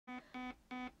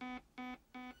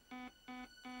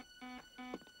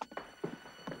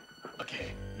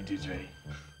Okay, you dudes ready?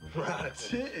 Right,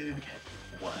 dude. Okay.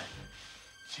 1,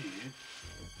 2,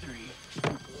 3.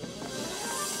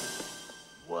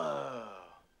 Whoa.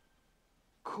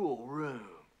 Cool room.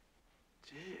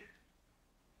 Dude.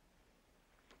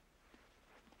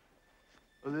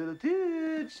 A little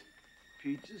dudes.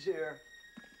 Pizza's here.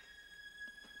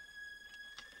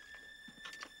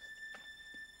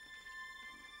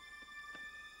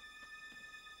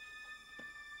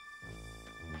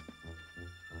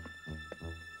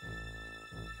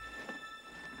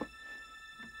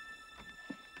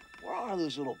 Where are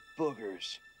those little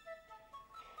boogers?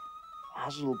 I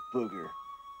was a little booger.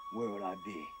 Where would I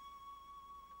be?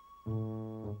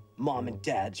 Mom and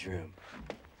Dad's room.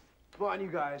 Come on, you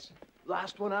guys.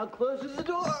 Last one out closes the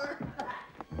door.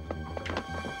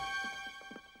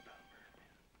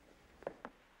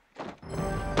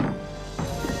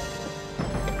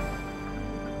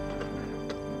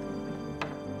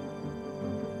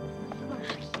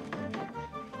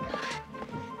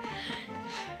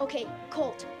 Okay,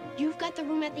 Colt, you've got the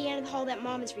room at the end of the hall that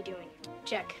Mom is redoing.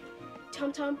 Check.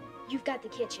 Tum Tum, you've got the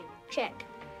kitchen. Check.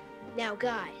 Now,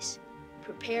 guys,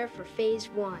 prepare for phase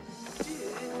 1.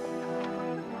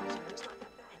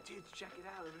 Dudes, check it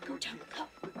out. Go, Tum, go.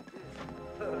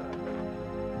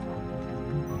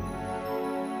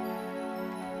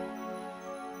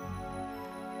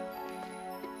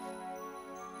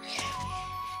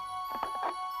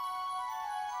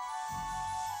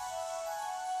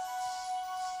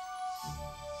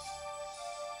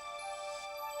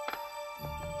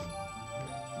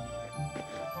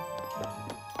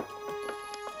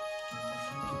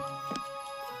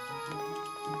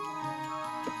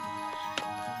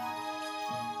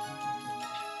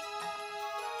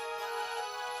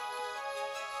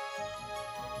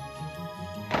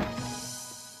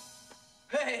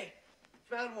 Hey,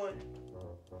 found one.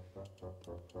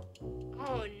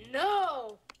 Oh,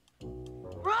 no!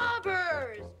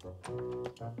 Robbers!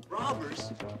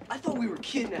 Robbers? I thought we were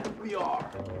kidnapped. We are.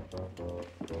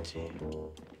 Dude.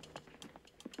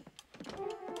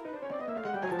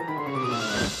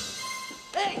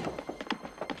 Hey!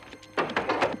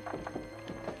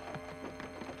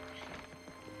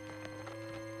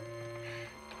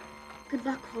 Good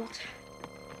luck, Colt.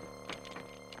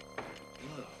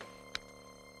 Look.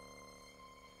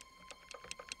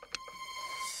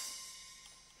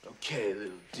 Okay,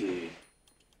 little dude.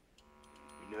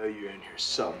 We know you're in here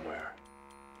somewhere.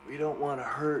 We don't want to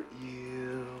hurt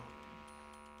you.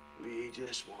 We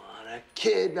just want to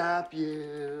kidnap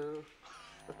you.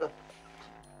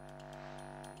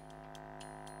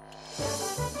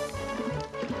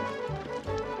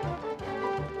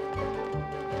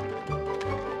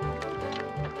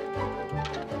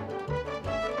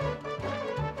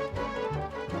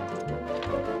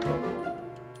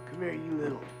 Come here, you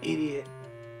little idiot.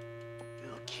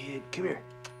 Little kid, come here.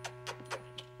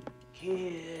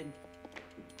 Kid.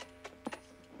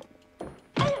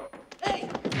 Hey!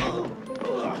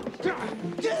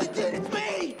 Dude, it's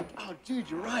me! Oh, dude,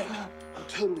 you're right. I'm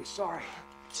totally sorry.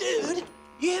 Dude,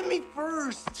 you hit me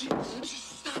first. Dude,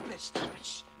 just stop it, stop it.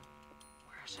 Shh.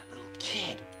 Where's that little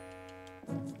kid?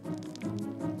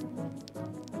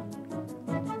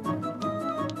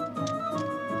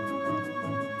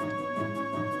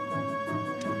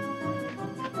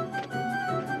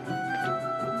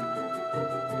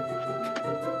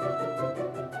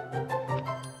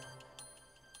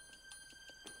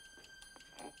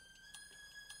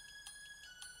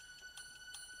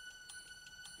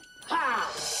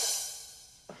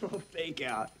 Fake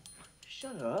out.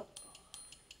 Shut up.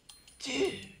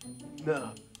 Dude.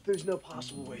 No, there's no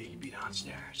possible way you can be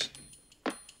downstairs.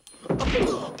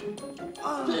 Dude,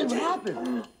 what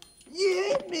happened? You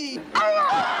hit me.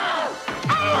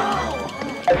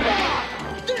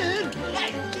 Dude!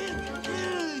 Hey,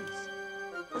 dudes!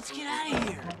 Let's get out of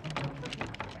here.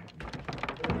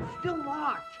 Still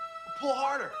locked. Pull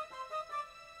harder.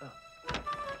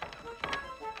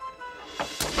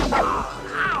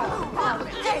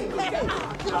 Hey,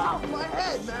 get off my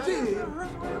head, man! Dude.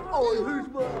 Oh, who's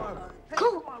my arm?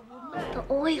 Colt, the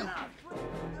oil.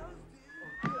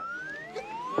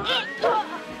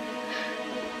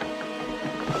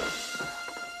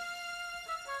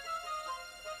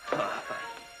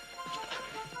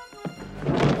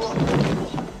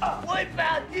 Wipe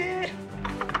out, dude!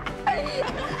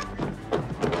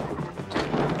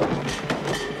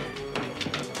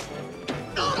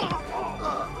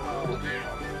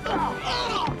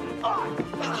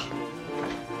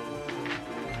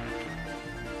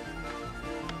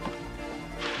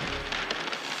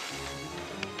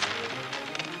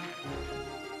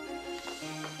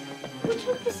 Who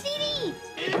took the CDs?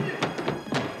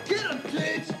 Get him,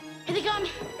 kids! Here they go.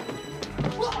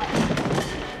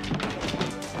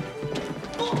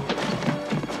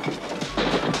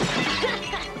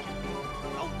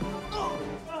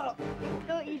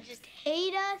 just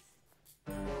hate us?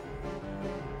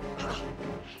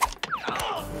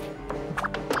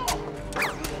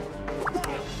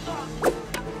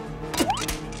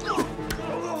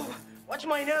 Watch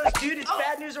my nose, dude. It's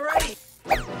bad news already.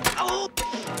 Where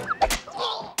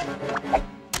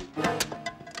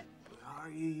are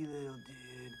you, you little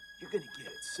dude? You're gonna get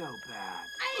it so bad.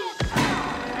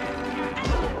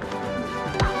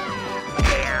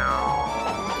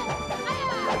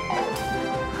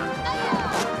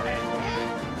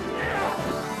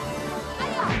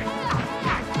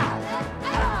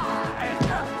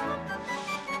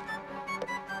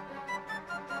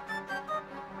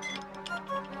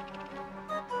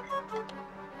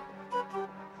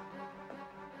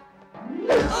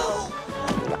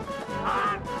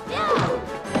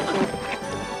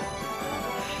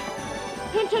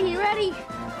 Hinton, you ready?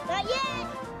 Not yet.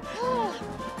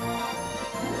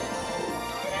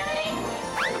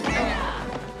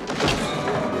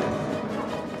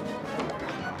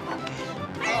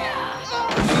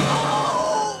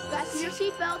 Fasten your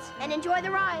seatbelts and enjoy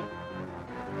the ride.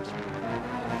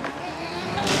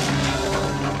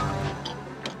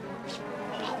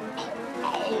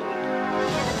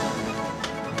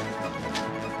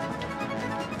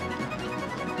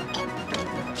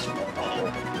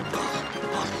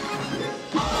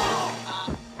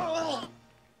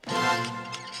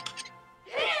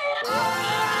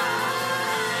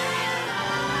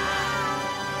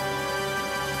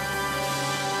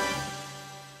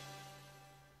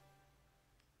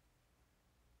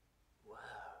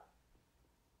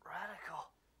 Radical.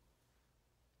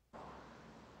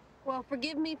 Well,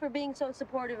 forgive me for being so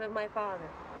supportive of my father.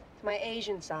 It's my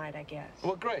Asian side, I guess.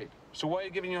 Well, great. So why are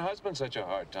you giving your husband such a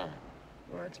hard time?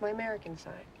 Or it's my American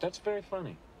side. That's very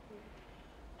funny.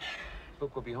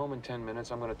 Look, we'll be home in 10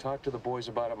 minutes. I'm going to talk to the boys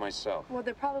about it myself. Well,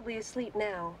 they're probably asleep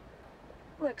now.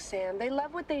 Look, Sam, they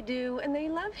love what they do, and they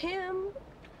love him.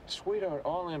 Sweetheart,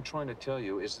 all I'm trying to tell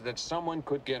you is that someone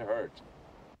could get hurt.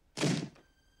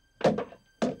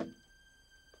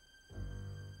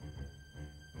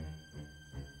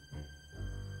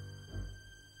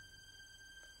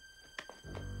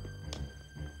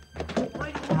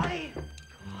 Wait.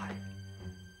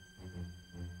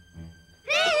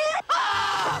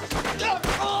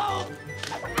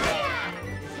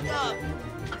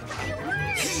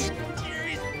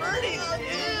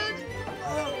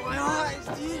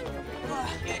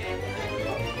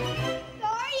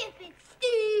 Sorry if it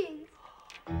stings.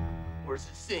 Where's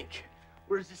the sink?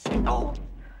 Where's the sink? Oh!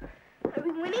 Are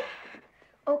we winning?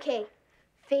 Okay,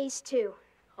 phase 2.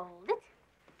 Hold it.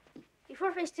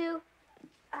 Before phase 2,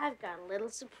 I've got a little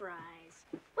surprise.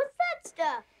 What's that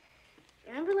stuff?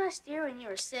 Remember last year when you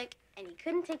were sick and you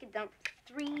couldn't take a dump for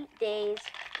 3 days?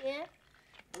 Yeah?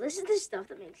 Well, this is the stuff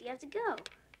that makes you have to go.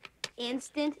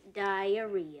 Instant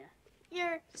diarrhea.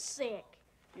 You're sick.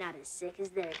 Not as sick as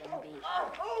they're gonna be.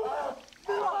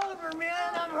 Oliver,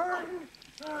 man, I'm hurting.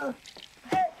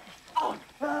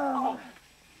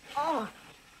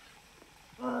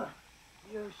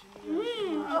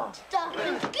 Stuff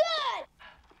is good.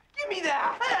 Give me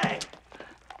that! Hey!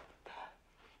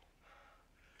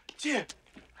 Jim,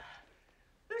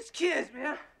 those kids,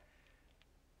 man.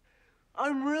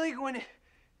 I'm really going to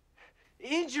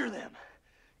injure them.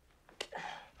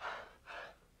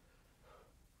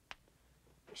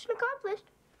 Mission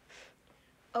accomplished.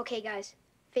 Okay, guys,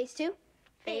 phase 2?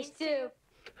 Phase 2.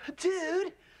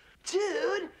 Dude!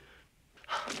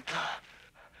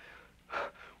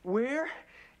 Where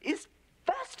is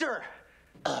Fester?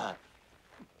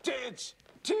 Dudes,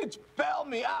 bail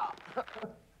me out.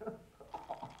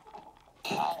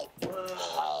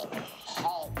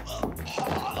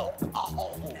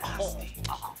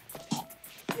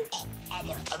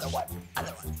 Other one.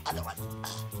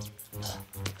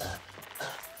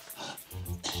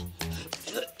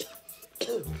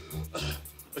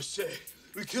 I say,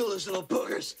 we kill those little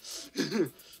boogers.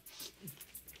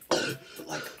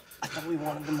 Like, I thought we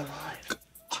wanted them alive.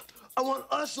 I want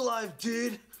us alive,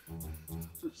 dude.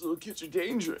 Those little kids are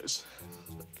dangerous.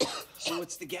 So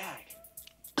what's the gag?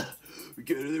 We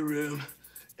go to their room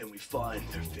and we find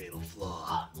their fatal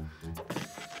flaw.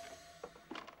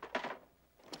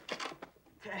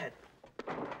 Dad.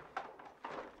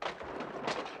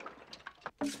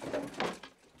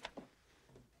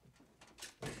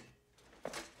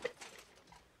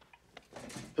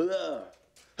 Hello.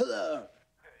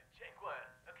 Jaquan.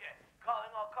 Okay.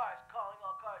 Calling all cars.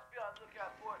 Be on the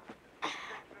lookout for it. Thank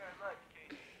you very much,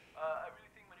 Kate. I really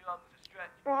think my new album is a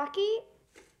stretch. Rocky?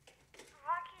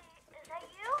 Rocky, is that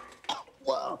you?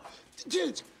 Whoa.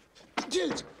 Dudes.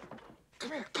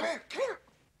 Come here.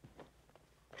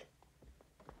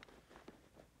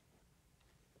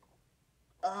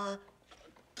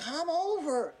 Come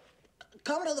over.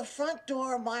 Come to the front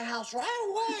door of my house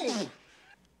right away.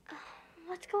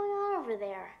 What's going on over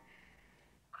there?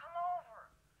 Come over.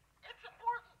 It's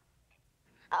important.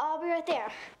 I'll be right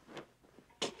there.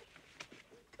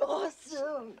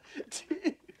 Awesome.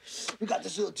 We got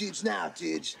this little dudes now,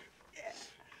 dudes. Yeah.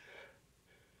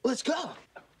 Let's go.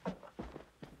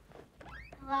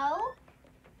 Hello?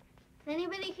 Is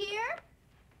anybody here?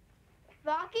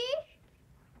 Rocky?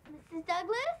 Mrs.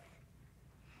 Douglas?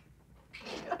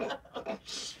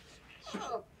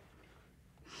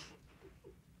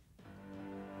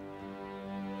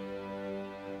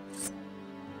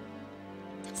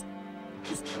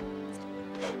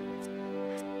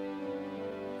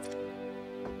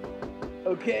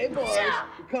 Okay, boys,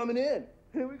 we're coming in.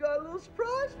 Hey, we got a little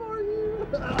surprise for you.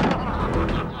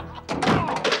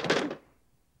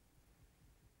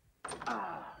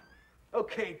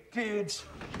 Okay, dudes.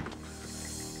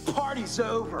 Party's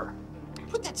over.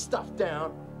 Put that stuff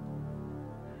down.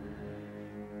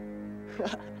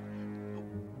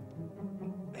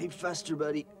 Hey, Fester,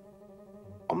 buddy.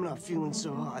 I'm not feeling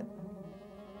so hot.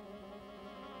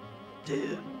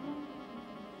 Dude.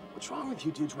 What's wrong with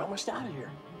you, dudes? We're almost out of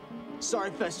here.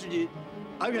 Sorry, Fester, dude.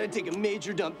 I gotta take a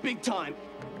major dump, big time.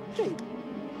 Hey,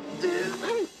 dude.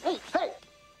 Hey!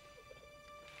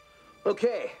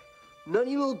 Okay, none of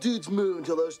you little dudes move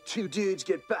until those two dudes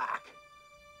get back.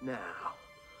 Now,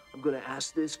 I'm gonna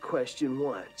ask this question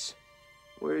once.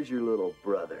 Where's your little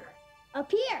brother?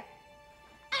 Up here.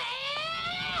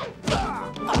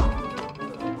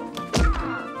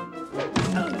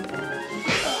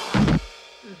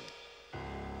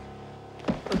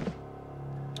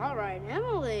 All right,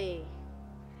 Emily.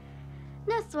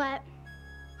 No sweat.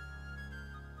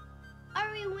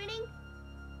 Are we winning?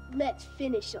 Let's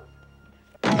finish them.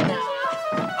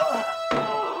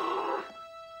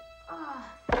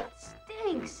 That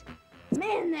stinks.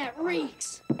 Man, that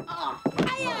reeks. Oh,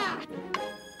 hiya!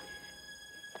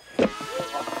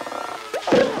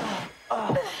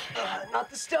 Not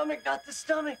the stomach, not the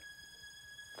stomach.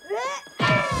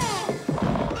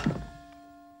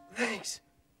 Thanks.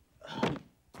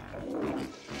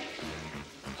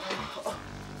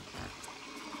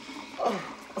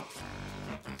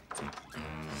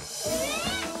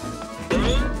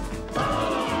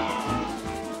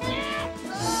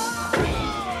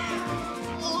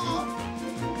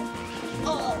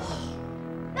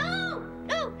 No.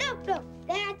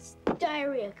 That's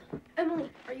diarrhea. Emily,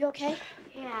 are you okay?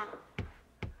 Yeah.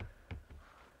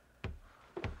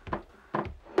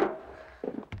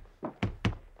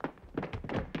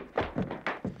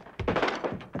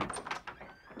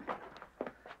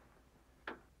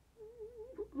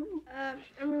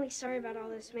 I'm really sorry about all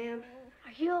this, ma'am.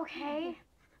 Are you okay?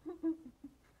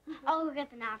 I'll go get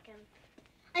the napkin.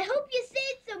 I hope you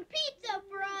saved some pizza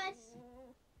for us.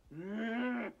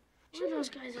 Who are those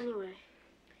guys anyway?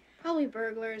 Probably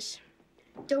burglars.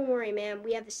 Don't worry, ma'am.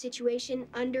 We have the situation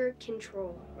under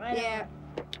control. Right. Yeah,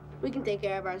 we can take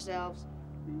care of ourselves.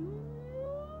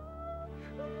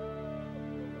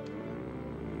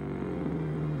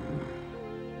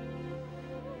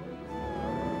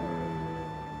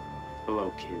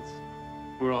 Hello, kids.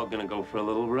 We're all gonna go for a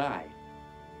little ride.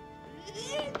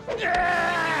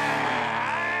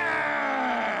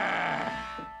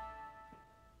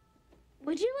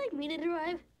 Would you like me to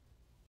drive?